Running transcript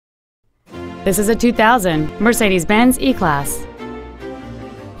This is a 2000 Mercedes-Benz E-Class.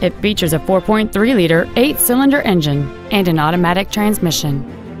 It features a 4.3-liter 8-cylinder engine and an automatic transmission.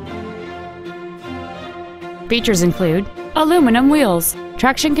 Features include aluminum wheels,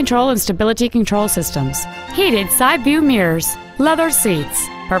 traction control and stability control systems, heated side view mirrors, leather seats,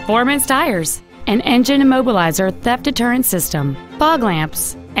 performance tires, an engine immobilizer theft deterrent system, fog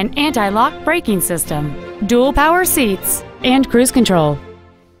lamps, an anti-lock braking system, dual power seats, and cruise control.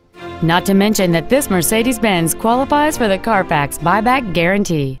 Not to mention that this Mercedes-Benz qualifies for the Carfax buyback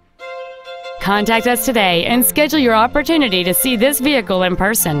guarantee. Contact us today and schedule your opportunity to see this vehicle in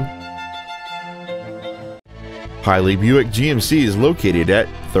person. Hiley Buick GMC is located at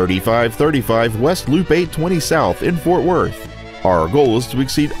 3535 West Loop 820 South in Fort Worth. Our goal is to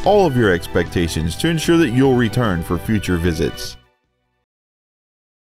exceed all of your expectations to ensure that you'll return for future visits.